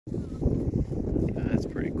That's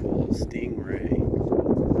pretty cool. Stingray.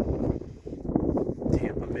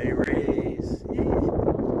 Tampa Bay Rays. Oh,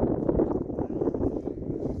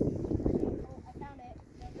 I found it.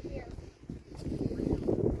 Over here.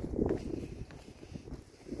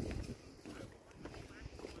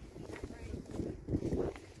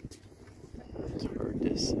 It's hard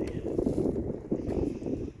to see it.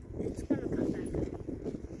 It's gonna come back.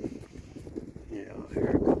 Yeah, here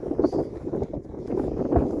it comes.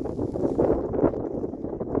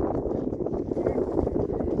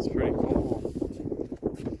 It's pretty cool.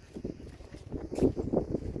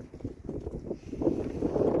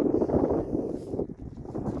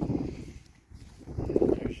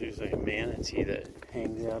 There's usually a manatee that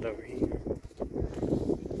hangs out over here.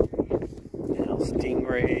 Now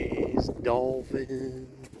stingrays, dolphins,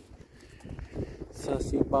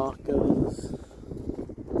 sussy-bacas.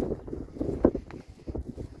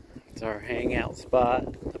 It's our hangout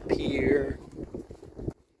spot, the pier.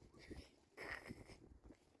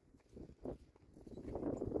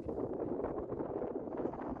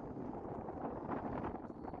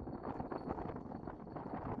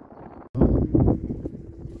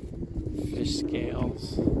 Fish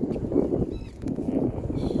scales.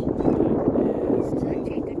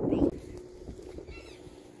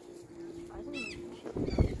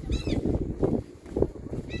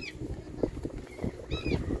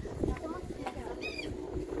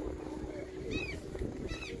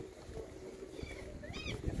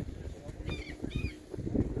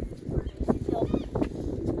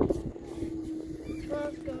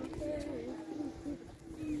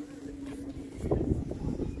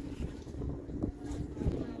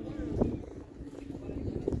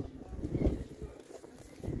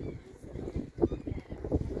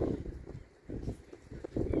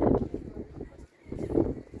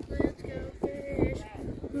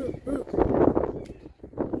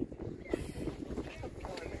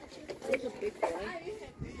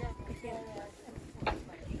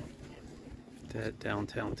 That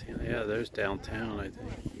downtown town. Yeah, there's downtown, I think.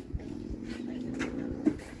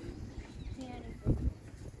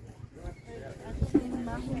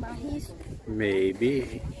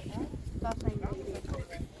 Maybe.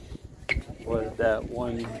 Was that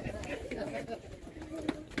one?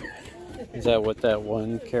 Is that what that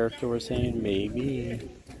one character was saying? Maybe.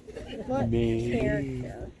 What Maybe.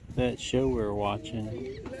 character? That show we were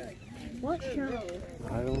watching. What show?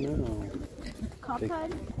 I don't know.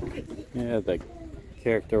 Cuphead? Yeah, the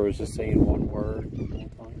character was just saying one word.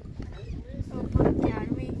 Oh, Fun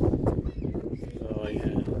Academy? Oh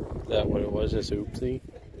yeah. Is that what it was? Just oopsie?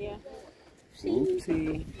 Yeah.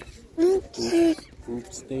 Oopsie. Oopsie.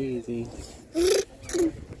 Oops daisy.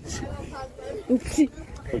 Oopsie.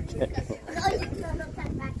 Okay.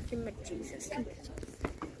 Jesus.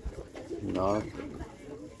 No,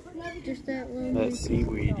 Just that little. that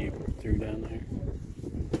seaweed you threw down there.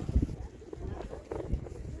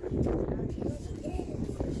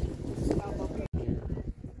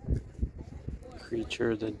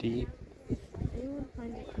 Creature of the deep. Anyone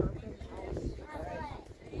find a conference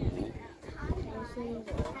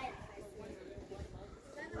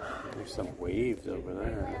There's some waves over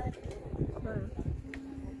there.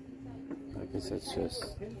 I guess it's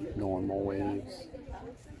just normal waves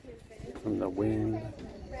from the wind.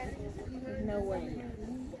 There's no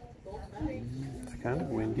wind. It's kind of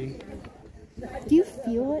windy. Do you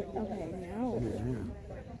feel it? Okay, now.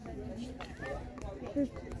 Yeah. There's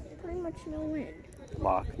pretty much no wind.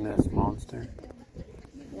 Loch Ness Monster.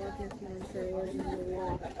 Loch Ness Monster lives in the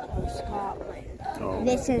Loch of Scotland. Oh.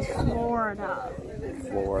 This is Florida.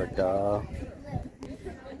 Florida.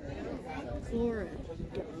 Florida.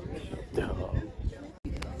 Duh.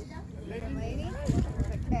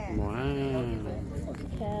 Wow.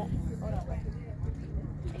 Cat.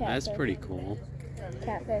 That's Catfish. pretty cool.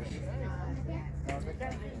 Catfish.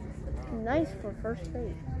 Nice for first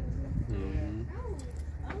base. Mm-hmm.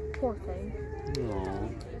 Poor thing. Aww.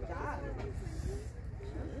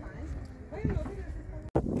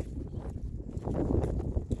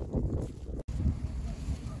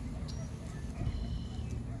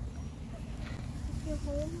 Your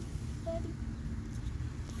home, buddy?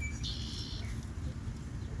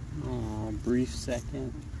 Aw, brief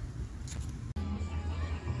second.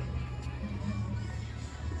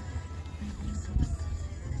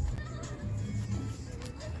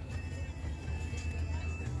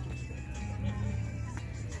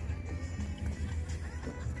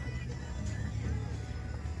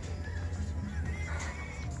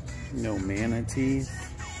 No manatees.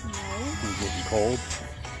 No. It's getting cold.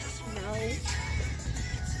 No.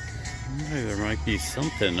 Maybe there might be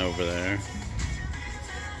something over there.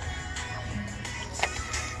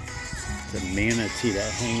 The manatee that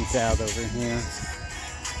hangs out over here.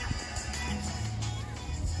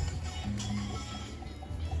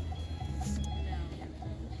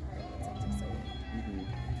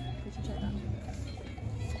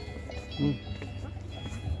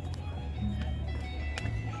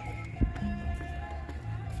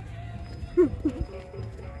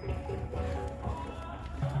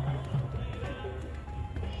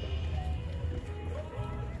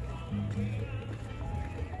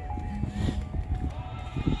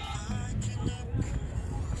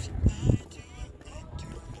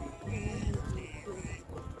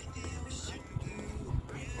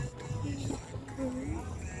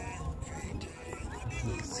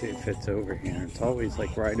 Let's see if it's over here. It's always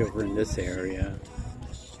like right over in this area.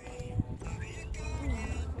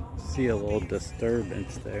 See a little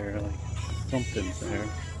disturbance there, like something's there.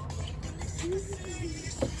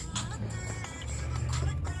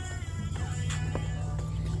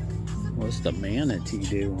 What's the manatee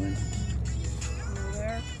doing?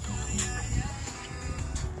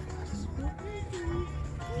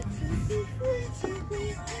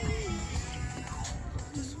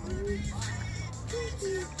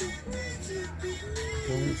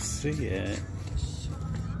 Don't see it.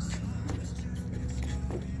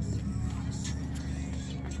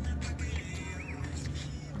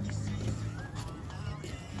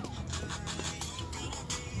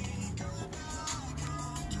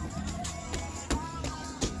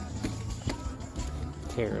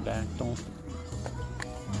 Pterodactyl.